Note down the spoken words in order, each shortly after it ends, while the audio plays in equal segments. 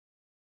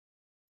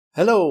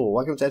Hello,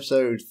 welcome to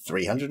episode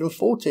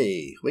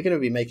 340. We're going to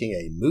be making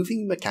a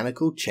moving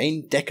mechanical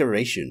chain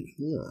decoration.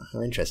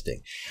 How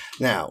interesting.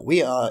 Now,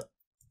 we are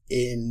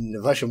in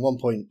version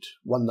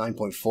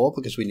 1.19.4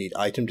 because we need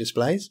item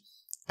displays.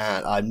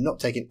 And I'm not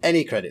taking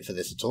any credit for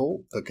this at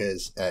all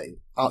because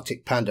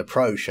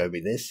ArcticPandaPro showed me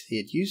this. He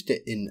had used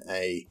it in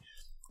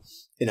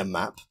a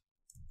map.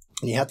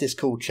 And he had this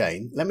cool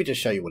chain. Let me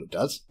just show you what it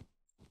does.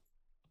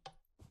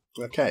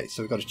 Okay,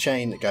 so we've got a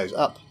chain that goes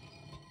up.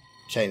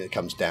 Chain that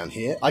comes down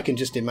here. I can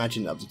just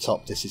imagine up the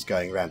top this is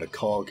going around a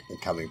cog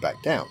and coming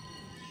back down.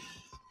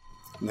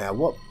 Now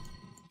what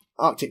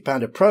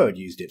ArcticPandaPro had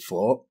used it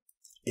for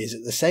is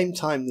at the same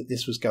time that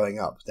this was going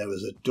up there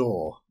was a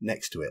door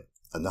next to it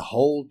and the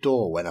whole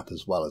door went up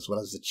as well as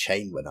the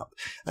chain went up,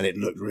 and it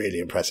looked really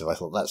impressive. I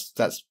thought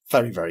that's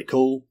very, very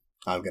cool.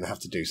 I'm going to have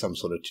to do some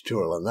sort of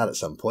tutorial on that at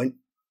some point.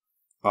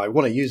 I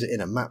want to use it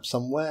in a map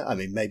somewhere. I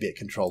mean, maybe it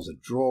controls a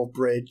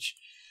drawbridge.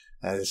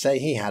 Say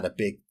he had a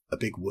big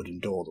wooden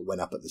door that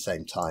went up at the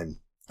same time,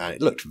 and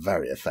it looked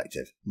very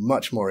effective.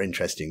 Much more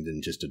interesting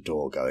than just a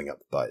door going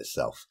up by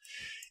itself.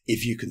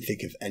 If you can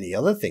think of any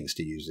other things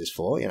to use this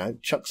for,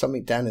 chuck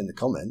something down in the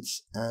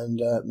comments, and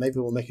maybe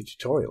we'll make a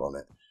tutorial on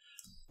it.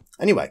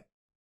 Anyway,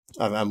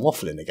 I'm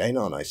waffling again,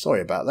 aren't I? Sorry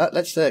about that.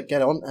 Let's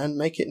get on and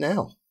make it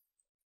now.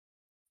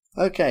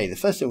 Okay, the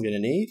first thing we're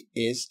going to need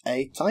is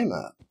a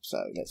timer. So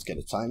let's get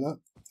a timer,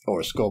 or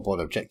a scoreboard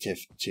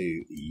objective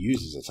to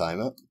use as a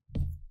timer.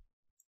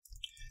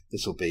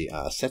 This will be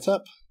our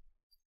setup.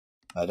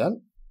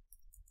 Done.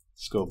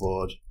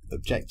 Scoreboard,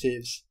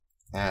 objectives,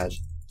 add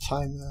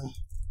timer,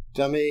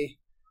 dummy.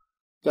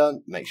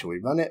 Done. Make sure we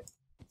run it.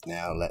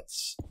 Now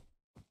let's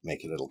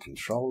make a little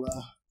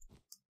controller.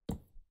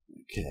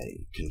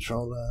 Okay,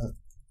 controller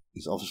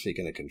is obviously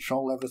going to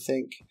control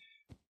everything.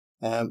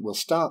 We'll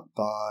start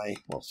by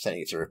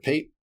setting it to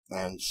repeat,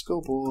 and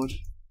scoreboard,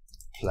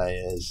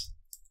 players,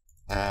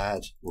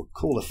 add. We'll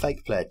call a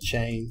fake player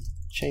chain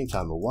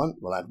timer 1.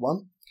 We'll add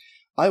 1.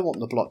 I want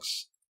the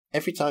blocks,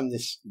 every time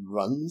this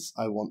runs,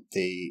 I want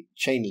the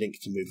chain link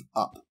to move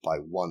up by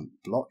 1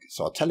 block.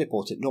 So I'll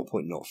teleport it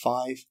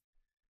 0.05,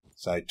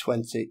 so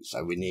 20,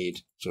 so we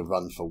need to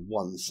run for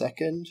 1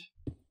 second.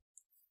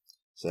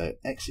 So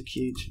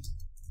execute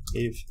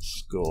if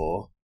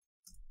score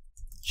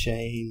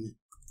chain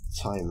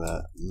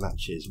timer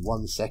matches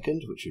 1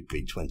 second, which would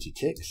be 20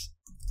 ticks.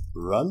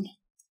 Run.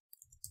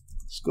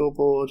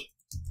 Scoreboard,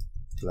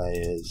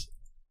 players,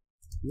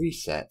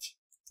 reset.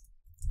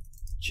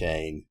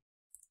 Chain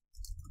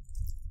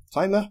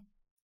timer.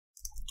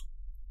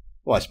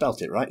 Oh, I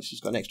spelt it right. It's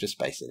just got an extra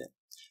space in it.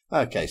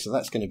 Okay, so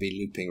that's going to be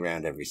looping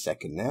around every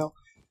second now.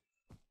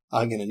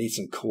 I'm going to need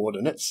some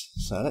coordinates.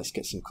 So let's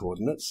get some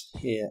coordinates.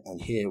 Here and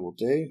here will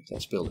do.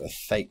 Let's build a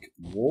fake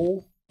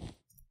wall.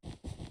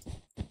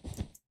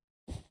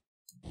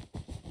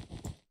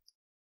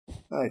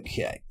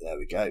 Okay, there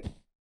we go.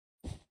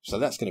 So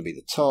that's going to be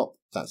the top.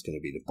 That's going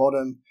to be the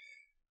bottom.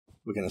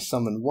 We're going to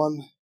summon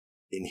 1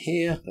 in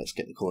here. Let's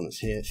get the coordinates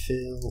here.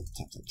 Fill,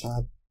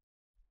 tab.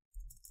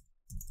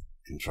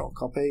 Control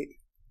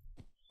copy.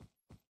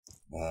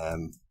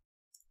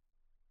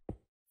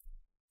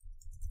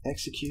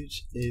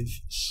 Execute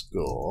if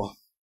score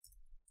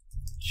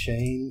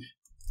chain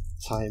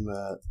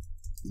timer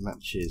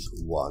matches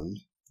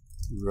 1.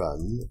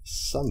 Run,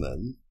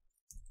 summon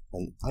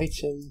an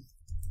item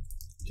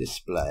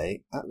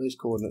display at those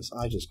coordinates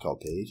I just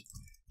copied.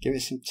 Give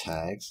it some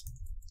tags.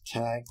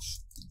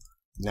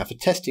 Now for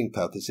testing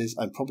purposes,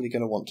 I'm probably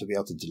going to want to be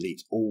able to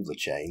delete all the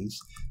chains.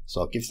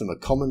 So I'll give them a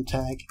common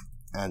tag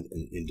and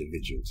an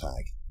individual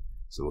tag.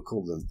 So we'll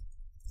call them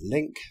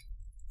link.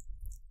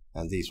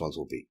 And these ones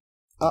will be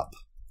up.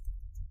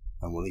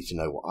 And we'll need to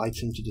know what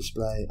item to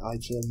display.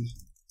 Item,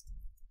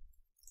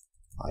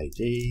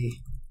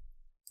 ID,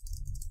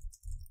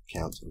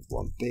 count of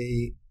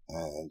 1B.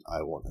 And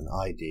I want an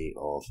ID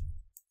of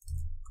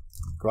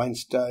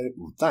grindstone.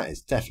 Well, that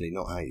is definitely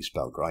not how you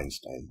spell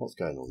grindstone. What's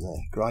going on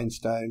there?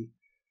 Grindstone.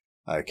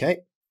 Okay,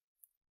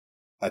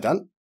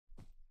 done.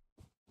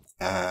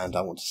 And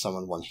I want to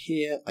summon 1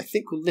 here. I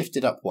think we'll lift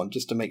it up 1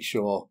 just to make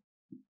sure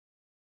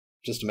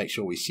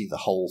we see the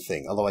whole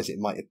thing. Otherwise, it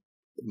might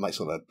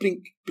sort of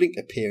blink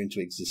appear into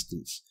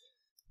existence.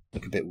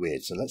 Look a bit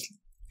weird. So let's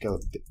go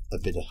a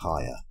bit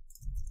higher.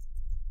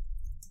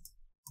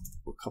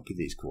 We'll copy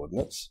these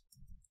coordinates.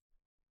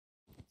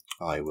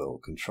 I will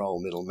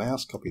control middle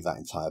mouse, copy that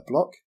entire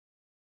block.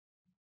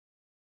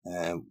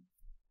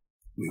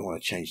 We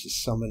want to change the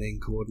summoning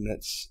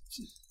coordinates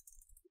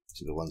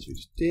to the ones we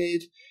just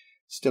did.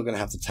 Still going to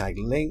have the tag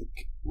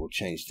link. We'll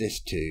change this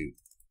to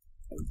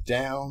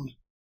down.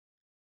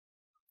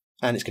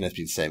 And it's going to have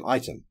to be the same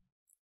item.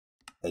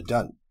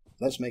 Done.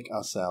 Let's make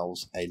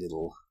ourselves a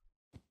little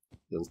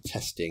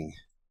testing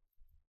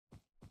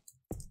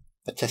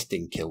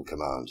kill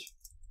command.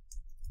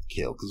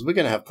 Kill, because we're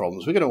going to have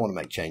problems. We're going to want to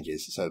make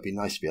changes, so it'd be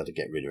nice to be able to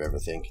get rid of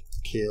everything.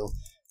 Kill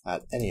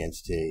at any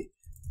entity,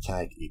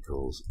 tag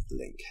equals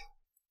link.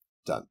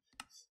 Done.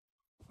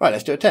 Right,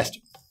 let's do a test.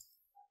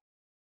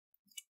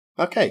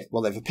 Okay,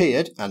 well they've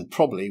appeared, and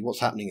probably what's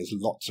happening is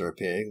lots are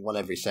appearing, one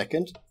every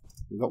second.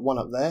 We've got one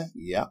up there,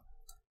 yeah.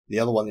 The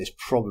other one is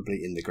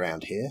probably in the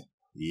ground here,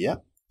 yeah.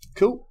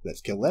 Cool,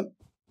 let's kill them.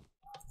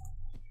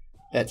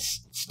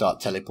 Let's start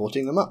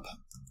teleporting them up.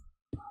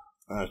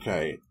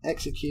 Okay,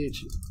 execute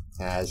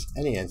as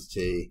any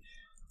entity,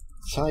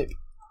 type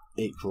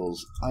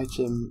equals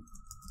item,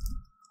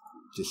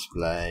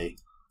 display,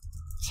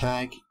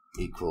 tag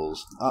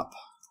equals up,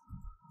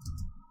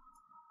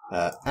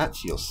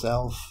 at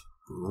yourself,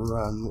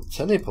 run,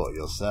 teleport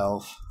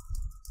yourself,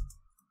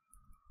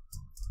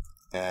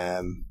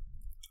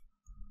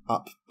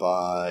 up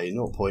by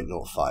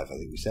 0.05, I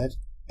think we said.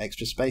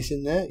 Extra space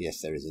in there?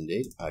 Yes, there is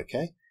indeed.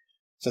 Okay.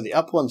 So the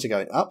up ones are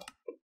going up.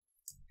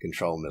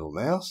 Control middle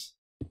mouse.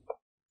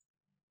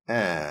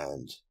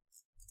 And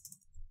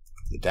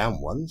the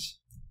down ones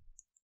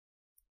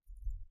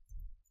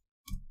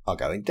are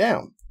going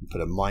down.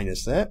 Put a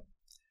minus there.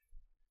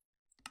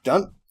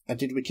 Done. And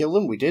did we kill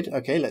them? We did.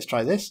 Okay, let's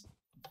try this.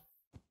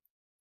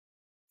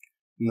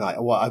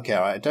 No, well, okay,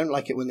 all right. I don't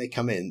like it when they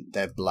come in.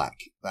 They're black.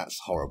 That's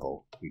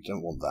horrible. We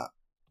don't want that.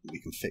 We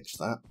can fix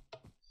that.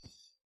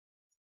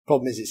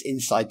 Problem is, it's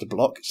inside the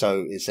block,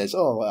 so it says,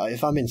 "Oh,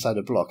 if I'm inside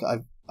a block,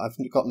 I've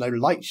got no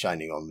light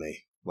shining on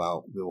me."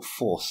 Well, we'll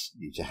force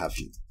you to have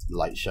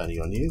light shining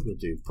on you. We'll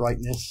do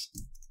brightness,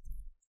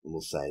 and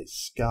we'll say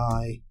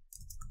sky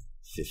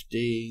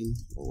 15,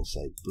 and we'll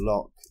say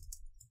block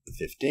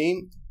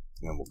 15,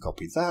 and we'll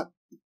copy that.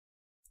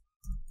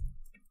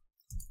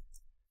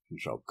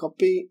 Control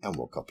copy, and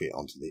we'll copy it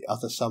onto the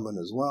other summon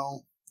as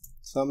well.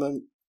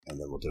 Summon, and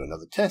then we'll do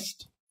another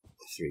test.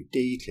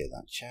 3D, clear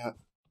that chat.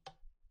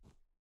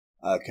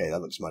 Okay,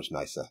 that looks much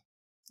nicer.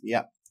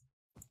 Yep.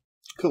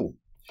 Cool.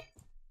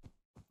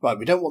 Right,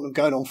 we don't want them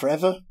going on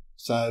forever,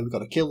 so we've got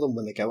to kill them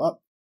when they go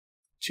up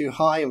too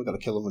high, and we've got to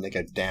kill them when they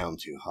go down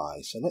too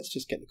high. So let's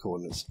just get the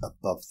coordinates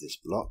above this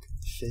block.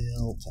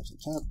 Fill, tap,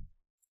 tap, tap.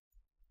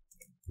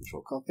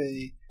 Control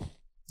copy.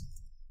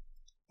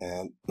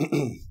 And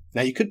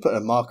now you could put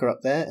a marker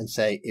up there and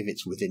say if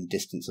it's within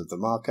distance of the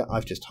marker.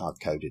 I've just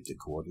hard-coded the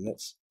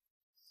coordinates.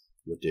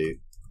 We'll do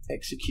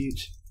execute,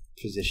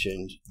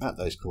 positioned at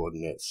those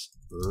coordinates,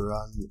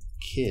 run,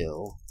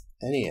 kill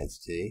any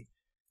entity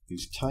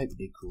whose type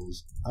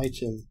equals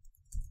item,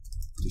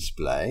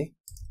 display,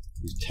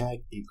 whose tag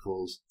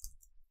equals,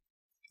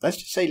 let's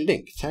just say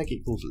link, tag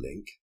equals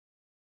link,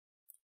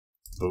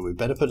 but we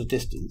better put a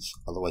distance,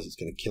 otherwise it's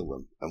going to kill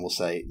them, and we'll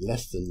say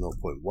less than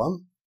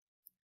 0.1.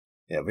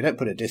 Yeah, if we don't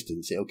put a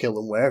distance, it'll kill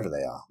them wherever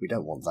they are. We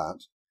don't want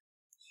that.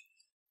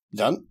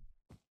 Done.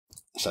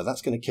 So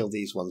that's going to kill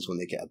these ones when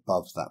they get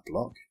above that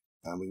block,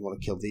 and we want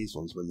to kill these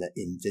ones when they're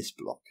in this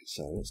block.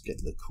 So let's get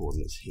the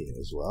coordinates here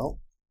as well.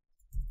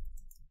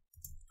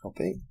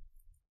 Copy.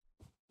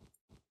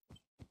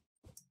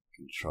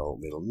 Control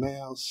middle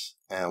mouse,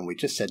 and we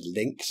just said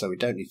link, so we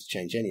don't need to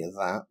change any of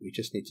that. We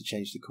just need to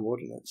change the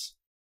coordinates.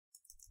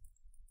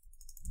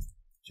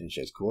 Change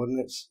those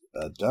coordinates.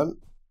 Done.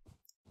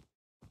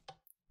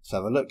 Let's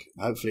have a look.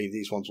 Hopefully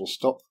these ones will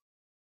stop.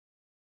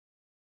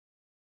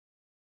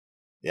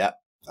 Yeah.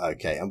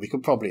 Okay, and we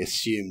could probably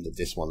assume that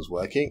this one's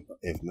working.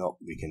 If not,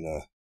 we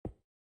can...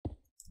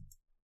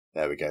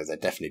 There we go, they're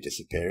definitely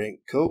disappearing.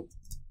 Cool.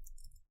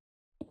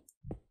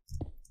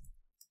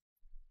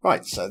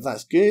 Right, so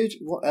that's good.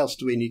 What else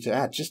do we need to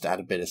add? Just add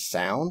a bit of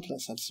sound.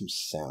 Let's add some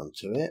sound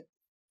to it.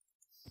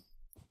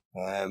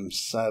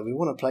 So we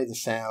want to play the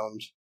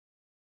sound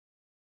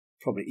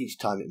probably each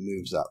time it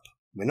moves up.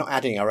 We're not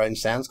adding our own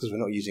sounds because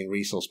we're not using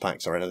resource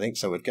packs or anything,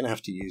 so we're going to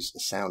have to use a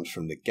sound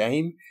from the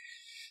game.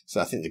 So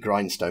I think the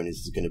grindstone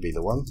is going to be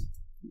the one.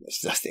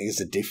 I think it's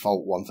the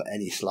default one for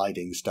any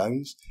sliding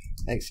stones.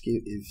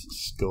 Execute if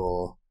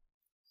score,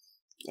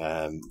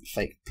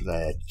 fake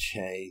player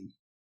chain,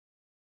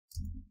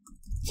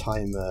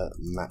 timer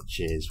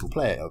matches. We'll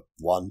play it at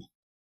 1.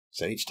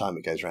 So each time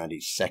it goes around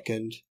each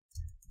second.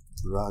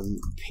 Run,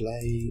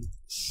 play,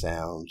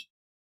 sound,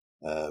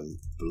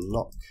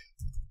 block,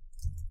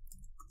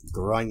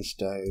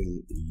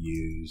 grindstone,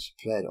 use,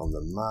 play it on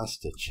the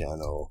master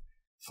channel.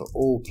 For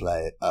all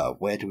player,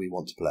 where do we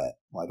want to play it?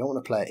 Well, I don't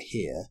want to play it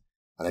here,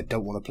 and I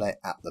don't want to play it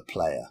at the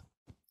player.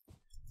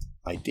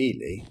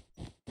 Ideally,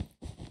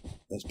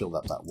 let's build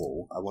up that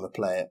wall. I want to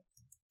play it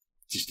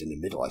just in the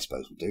middle, I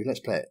suppose we'll do. Let's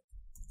play it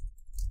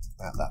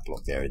at that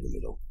block there in the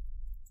middle.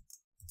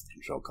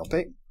 Control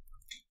copy.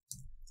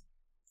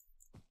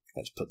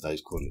 Let's put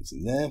those coordinates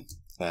in there.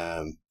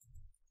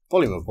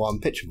 Volume of 1,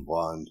 pitch of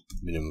 1,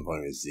 minimum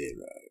volume is 0.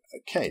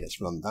 Okay,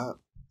 let's run that.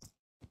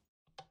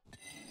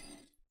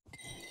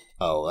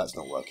 Oh, that's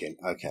not working.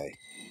 Okay,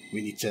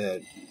 we need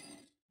to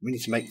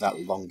make that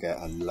longer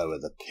and lower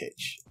the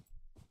pitch.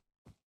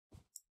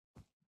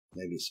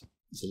 Maybe it's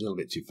a little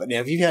bit too far.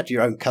 Now, if you had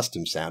your own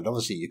custom sound,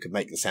 obviously you could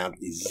make the sound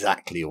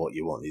exactly what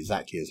you want,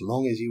 exactly as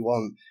long as you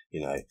want.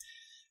 You know,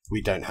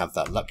 we don't have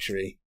that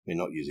luxury. We're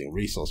not using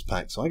resource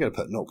packs, so I'm going to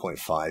put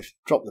 0.5,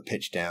 drop the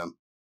pitch down,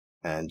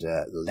 and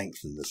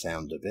lengthen the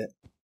sound a bit.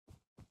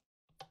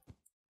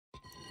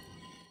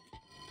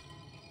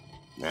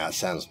 Now it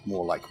sounds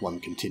more like one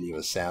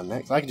continuous sound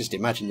next. I can just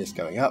imagine this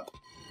going up,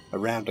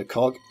 around a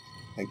cog,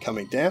 and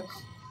coming down.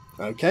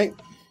 Okay,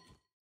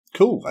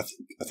 cool. I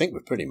think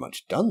we're pretty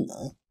much done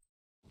there.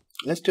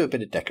 Let's do a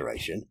bit of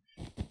decoration,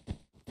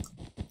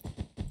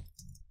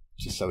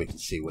 just so we can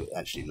see what it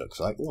actually looks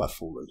like. Oh, I've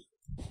fallen.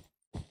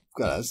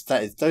 God,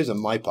 those are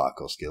my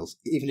parkour skills.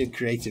 Even in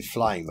creative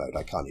flying mode,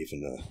 I can't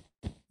even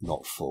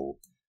not fall.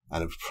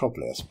 And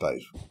probably, I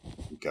suppose,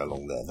 we'll go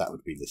along there. That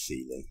would be the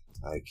ceiling.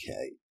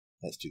 Okay,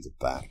 let's do the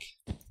back.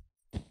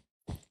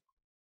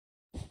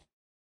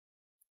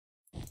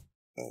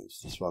 And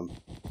this one.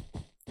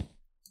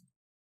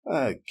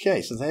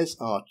 Okay, so there's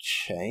our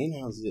chain.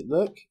 How does it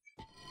look?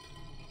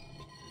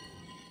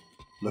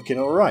 Looking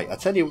all right. I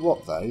tell you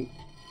what, though,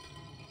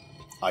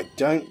 I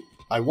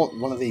want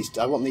one of these.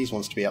 I want these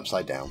ones to be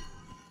upside down.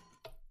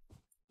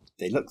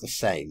 They look the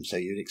same, so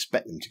you'd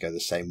expect them to go the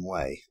same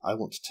way. I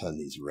want to turn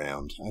these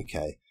around.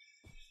 Okay,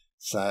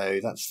 so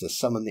that's the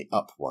summon the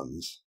up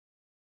ones.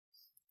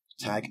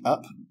 Tag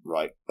up.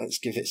 Right, let's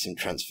give it some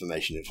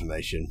transformation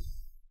information.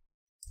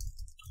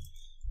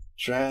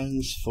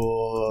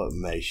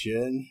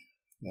 Transformation.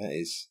 That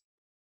is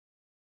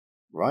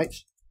right.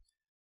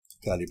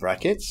 Curly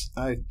brackets.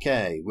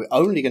 Okay, we're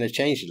only going to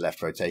change the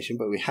left rotation,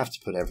 but we have to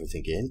put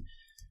everything in.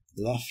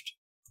 Left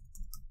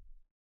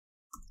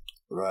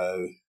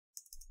row.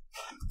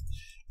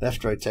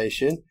 Left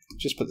rotation.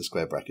 Just put the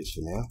square brackets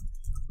for now.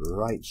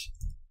 Right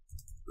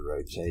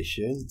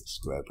rotation.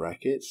 Square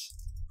brackets.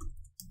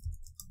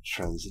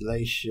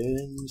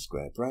 Translation.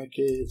 Square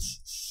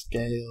brackets.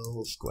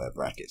 Scale. Square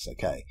brackets.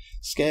 Okay.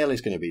 Scale is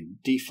going to be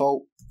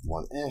default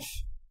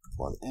 1F,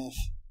 1F,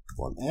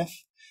 1F.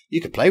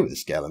 You could play with the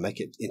scale and make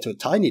it into a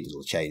tiny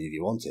little chain if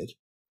you wanted.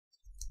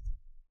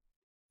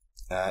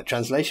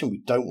 Translation, we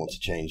don't want to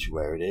change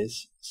where it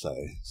is. So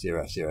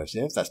 0, 0,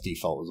 0. That's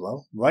default as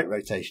well. Right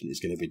rotation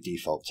is going to be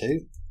default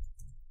too.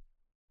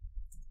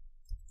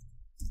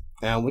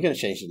 And we're going to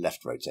change the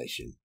left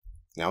rotation.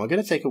 Now we're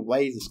going to take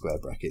away the square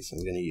brackets and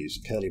we're going to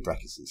use curly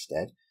brackets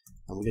instead.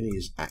 And we're going to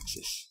use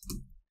axis.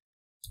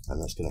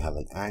 And that's going to have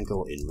an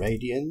angle in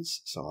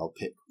radians. So I'll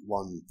pick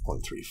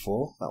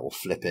 1.34. That will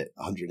flip it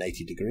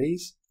 180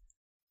 degrees.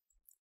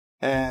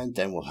 And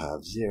then we'll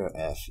have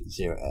 0F,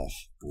 0F,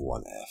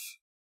 1F.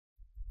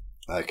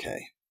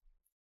 Okay.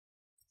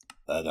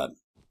 Done.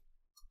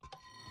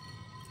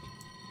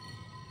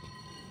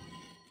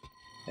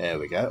 There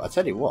we go. I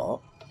tell you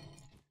what.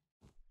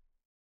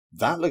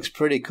 That looks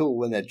pretty cool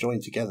when they're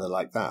joined together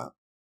like that.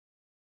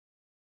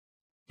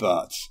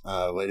 But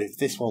well, if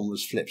this one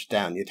was flipped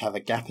down, you'd have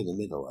a gap in the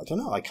middle. I don't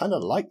know. I kind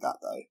of like that,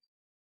 though.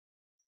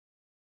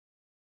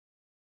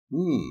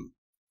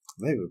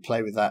 Maybe we'll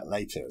play with that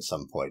later at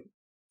some point.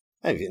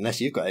 Maybe,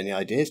 unless you've got any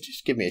ideas,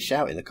 just give me a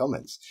shout in the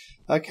comments.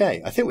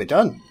 Okay, I think we're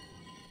done.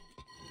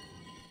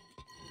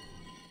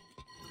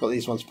 Got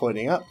these ones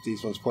pointing up,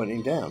 these ones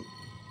pointing down.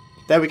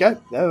 There we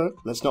go. No,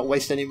 let's not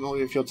waste any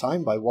more of your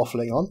time by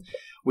waffling on.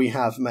 We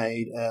have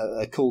made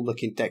a cool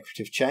looking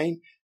decorative chain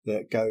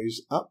that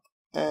goes up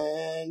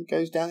and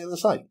goes down the other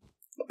side.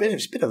 A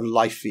bit of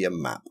life for your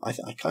map. I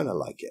kind of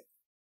like it.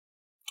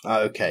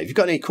 Okay, if you've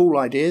got any cool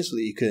ideas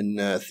that you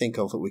can think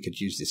of that we could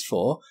use this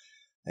for,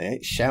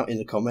 shout in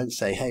the comments,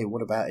 say, hey,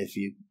 what about if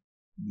you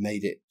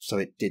made it so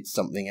it did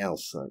something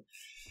else? So,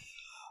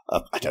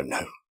 I don't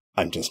know.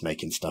 I'm just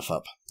making stuff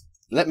up.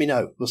 Let me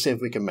know. We'll see if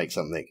we can make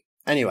something.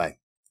 Anyway,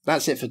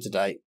 that's it for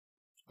today.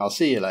 I'll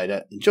see you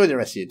later. Enjoy the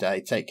rest of your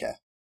day. Take care.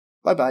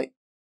 Bye-bye.